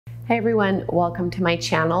Hi everyone, welcome to my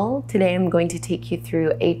channel. Today I'm going to take you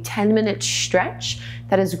through a 10-minute stretch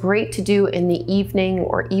that is great to do in the evening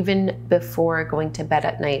or even before going to bed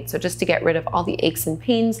at night. So just to get rid of all the aches and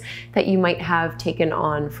pains that you might have taken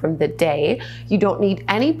on from the day. You don't need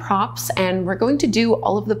any props, and we're going to do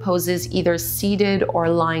all of the poses either seated or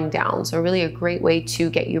lying down. So really a great way to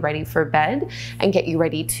get you ready for bed and get you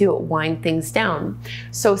ready to wind things down.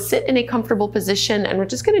 So sit in a comfortable position, and we're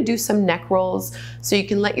just going to do some neck rolls. So you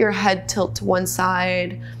can let your head tilt to one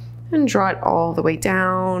side and draw it all the way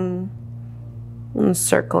down and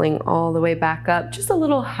circling all the way back up. Just a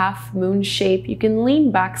little half moon shape. You can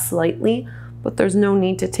lean back slightly, but there's no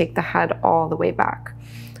need to take the head all the way back.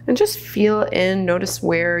 And just feel in, notice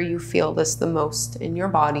where you feel this the most in your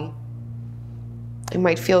body. It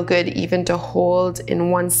might feel good even to hold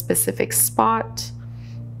in one specific spot,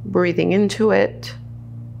 breathing into it.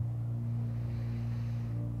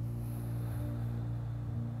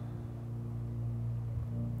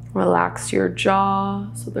 Relax your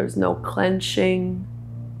jaw so there's no clenching.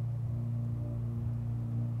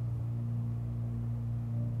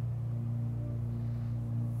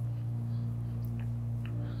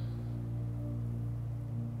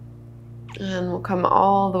 And we'll come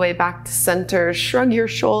all the way back to center. Shrug your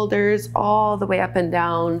shoulders all the way up and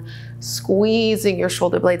down, squeezing your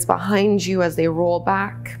shoulder blades behind you as they roll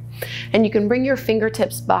back. And you can bring your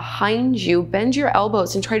fingertips behind you, bend your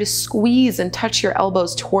elbows, and try to squeeze and touch your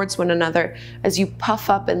elbows towards one another as you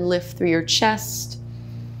puff up and lift through your chest.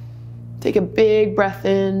 Take a big breath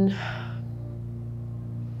in.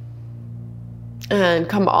 And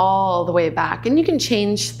come all the way back. And you can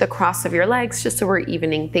change the cross of your legs just so we're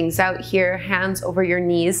evening things out here. Hands over your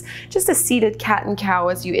knees, just a seated cat and cow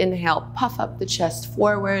as you inhale, puff up the chest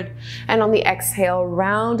forward. And on the exhale,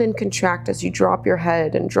 round and contract as you drop your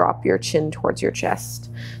head and drop your chin towards your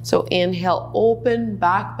chest. So inhale, open,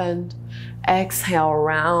 back bend. Exhale,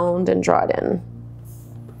 round and draw it in.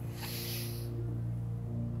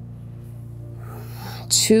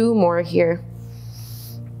 2 more here.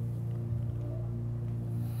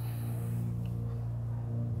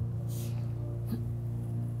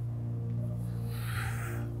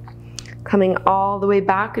 Coming all the way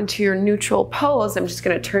back into your neutral pose, I'm just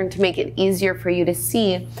going to turn to make it easier for you to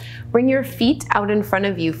see. Bring your feet out in front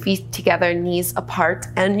of you, feet together, knees apart,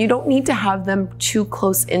 and you don't need to have them too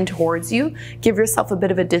close in towards you. Give yourself a bit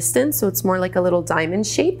of a distance so it's more like a little diamond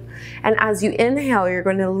shape. And as you inhale, you're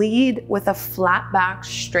going to lead with a flat back,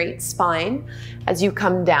 straight spine as you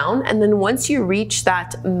come down. And then once you reach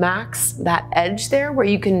that max, that edge there where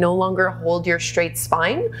you can no longer hold your straight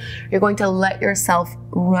spine, you're going to let yourself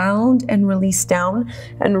round and release down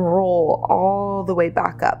and roll all the way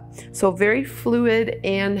back up. So very fluid.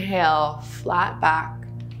 Inhale, flat back.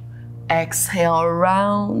 Exhale,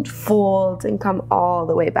 round, fold, and come all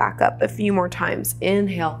the way back up. A few more times.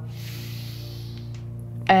 Inhale.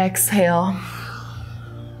 Exhale.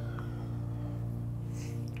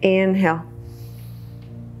 Inhale.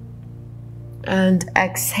 And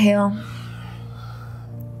exhale.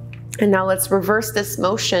 And now let's reverse this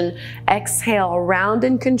motion. Exhale, round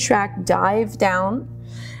and contract, dive down,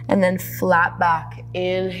 and then flat back.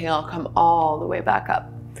 Inhale, come all the way back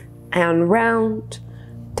up. And round,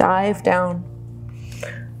 dive down,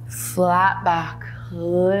 flat back,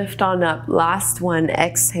 lift on up. Last one,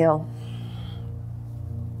 exhale.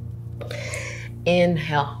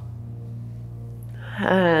 Inhale.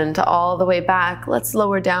 And all the way back. Let's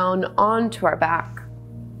lower down onto our back.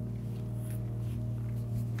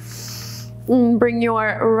 Bring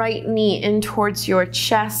your right knee in towards your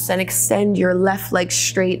chest and extend your left leg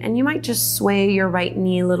straight. And you might just sway your right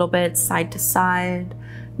knee a little bit side to side.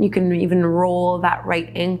 You can even roll that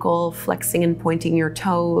right ankle, flexing and pointing your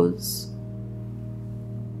toes.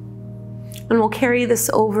 And we'll carry this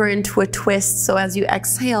over into a twist. So as you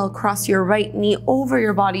exhale, cross your right knee over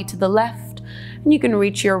your body to the left. And you can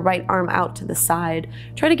reach your right arm out to the side.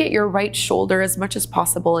 Try to get your right shoulder as much as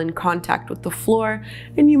possible in contact with the floor,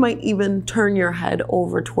 and you might even turn your head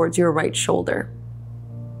over towards your right shoulder.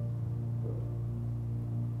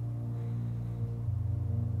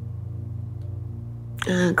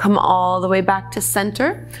 And come all the way back to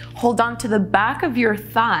center. Hold on to the back of your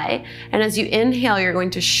thigh, and as you inhale, you're going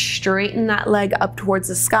to straighten that leg up towards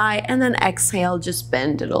the sky, and then exhale, just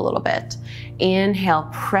bend it a little bit. Inhale,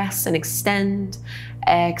 press and extend.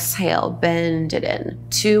 Exhale, bend it in.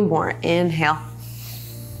 2 more. Inhale.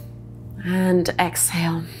 And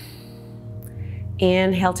exhale.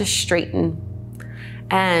 Inhale to straighten.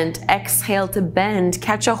 And exhale to bend.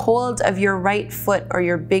 Catch a hold of your right foot or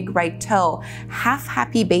your big right toe. Half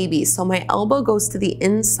happy baby. So my elbow goes to the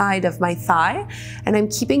inside of my thigh and I'm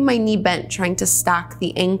keeping my knee bent, trying to stack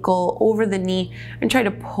the ankle over the knee and try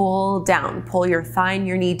to pull down. Pull your thigh and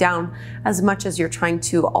your knee down as much as you're trying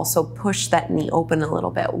to also push that knee open a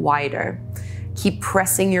little bit wider. Keep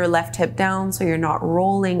pressing your left hip down so you're not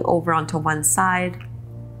rolling over onto one side.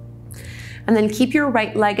 And then keep your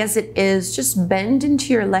right leg as it is, just bend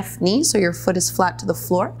into your left knee so your foot is flat to the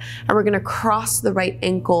floor. And we're gonna cross the right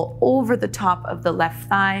ankle over the top of the left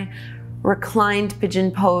thigh. Reclined pigeon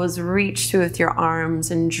pose, reach through with your arms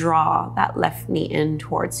and draw that left knee in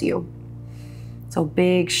towards you. So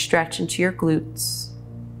big stretch into your glutes.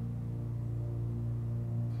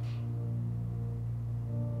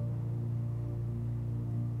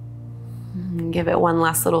 And give it one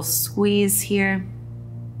last little squeeze here.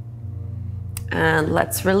 And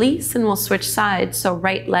let's release and we'll switch sides. So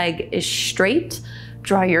right leg is straight.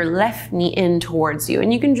 Draw your left knee in towards you.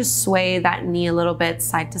 And you can just sway that knee a little bit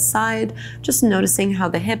side to side, just noticing how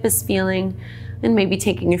the hip is feeling and maybe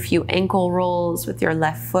taking a few ankle rolls with your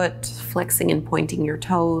left foot, flexing and pointing your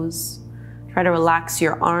toes. Try to relax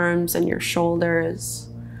your arms and your shoulders.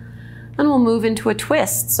 And we'll move into a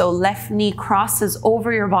twist. So left knee crosses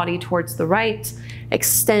over your body towards the right.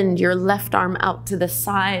 Extend your left arm out to the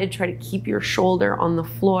side. Try to keep your shoulder on the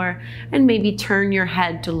floor and maybe turn your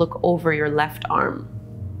head to look over your left arm.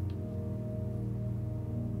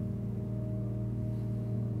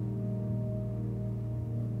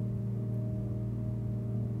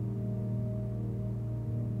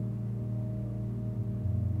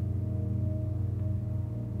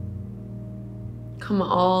 Come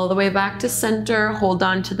all the way back to center. Hold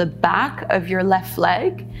on to the back of your left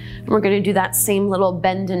leg. And we're gonna do that same little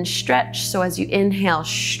bend and stretch. So as you inhale,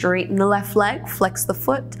 straighten the left leg, flex the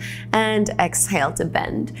foot, and exhale to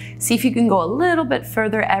bend. See if you can go a little bit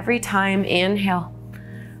further every time. Inhale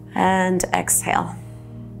and exhale.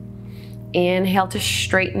 Inhale to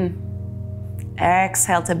straighten.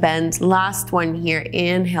 Exhale to bend. Last one here.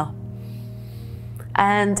 Inhale.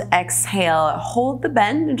 And exhale, hold the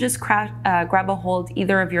bend and just grab a hold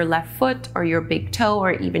either of your left foot or your big toe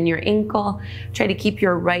or even your ankle. Try to keep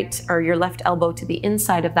your right or your left elbow to the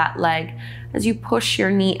inside of that leg as you push your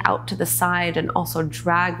knee out to the side and also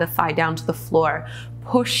drag the thigh down to the floor.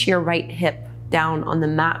 Push your right hip down on the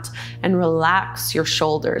mat and relax your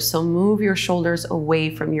shoulders. So move your shoulders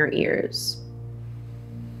away from your ears.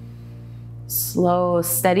 Slow,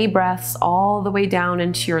 steady breaths all the way down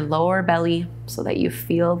into your lower belly so that you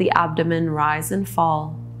feel the abdomen rise and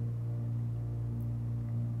fall.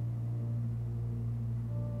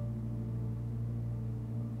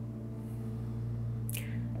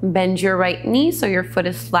 Bend your right knee so your foot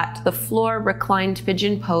is flat to the floor. Reclined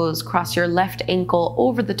pigeon pose. Cross your left ankle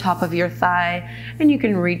over the top of your thigh and you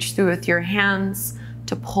can reach through with your hands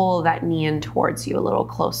to pull that knee in towards you a little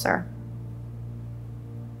closer.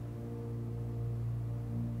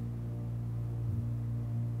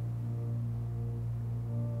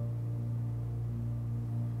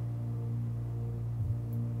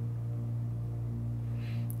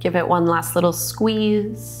 Give it one last little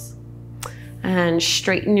squeeze and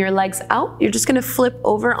straighten your legs out. You're just gonna flip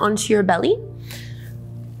over onto your belly.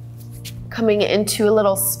 Coming into a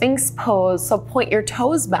little Sphinx pose. So point your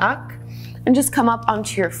toes back and just come up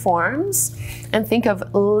onto your forearms and think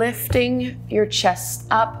of lifting your chest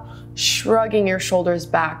up, shrugging your shoulders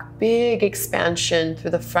back. Big expansion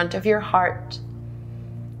through the front of your heart.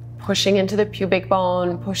 Pushing into the pubic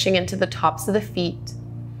bone, pushing into the tops of the feet.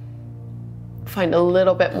 Find a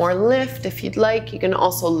little bit more lift if you'd like. You can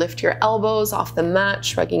also lift your elbows off the mat,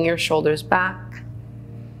 shrugging your shoulders back.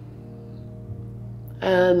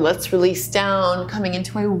 And let's release down, coming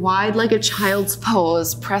into a wide-legged child's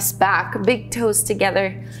pose. Press back, big toes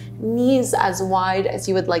together, knees as wide as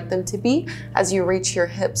you would like them to be as you reach your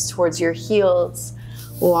hips towards your heels,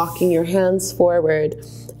 walking your hands forward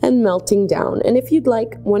and melting down. And if you'd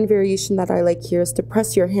like, one variation that I like here is to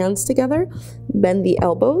press your hands together, bend the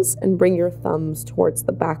elbows, and bring your thumbs towards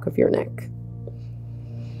the back of your neck.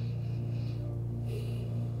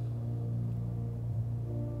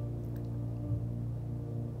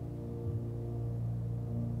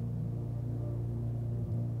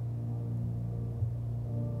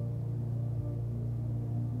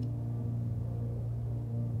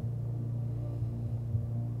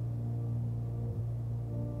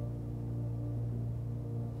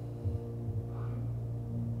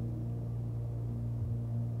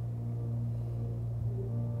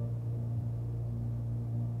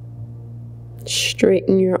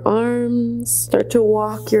 Straighten your arms, start to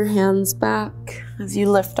walk your hands back as you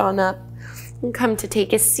lift on up. And come to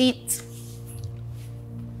take a seat.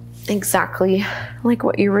 Exactly like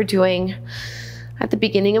what you were doing at the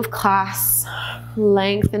beginning of class.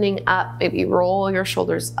 Lengthening up, maybe roll your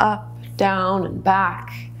shoulders up, down, and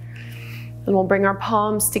back. And we'll bring our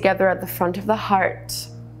palms together at the front of the heart.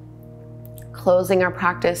 Closing our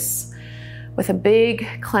practice with a big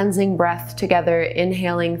cleansing breath together,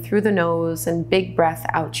 inhaling through the nose and big breath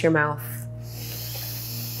out your mouth.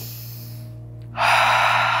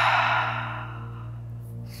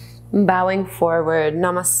 Bowing forward,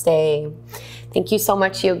 namaste. Thank you so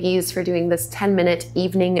much, yogis, for doing this 10-minute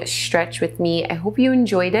evening stretch with me. I hope you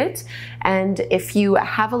enjoyed it. And if you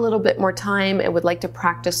have a little bit more time and would like to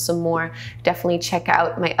practice some more, definitely check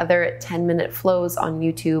out my other 10-minute flows on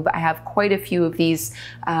YouTube. I have quite a few of these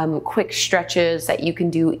quick stretches that you can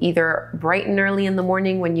do either bright and early in the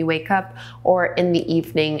morning when you wake up or in the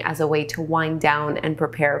evening as a way to wind down and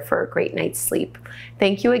prepare for a great night's sleep.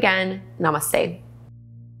 Thank you again. Namaste.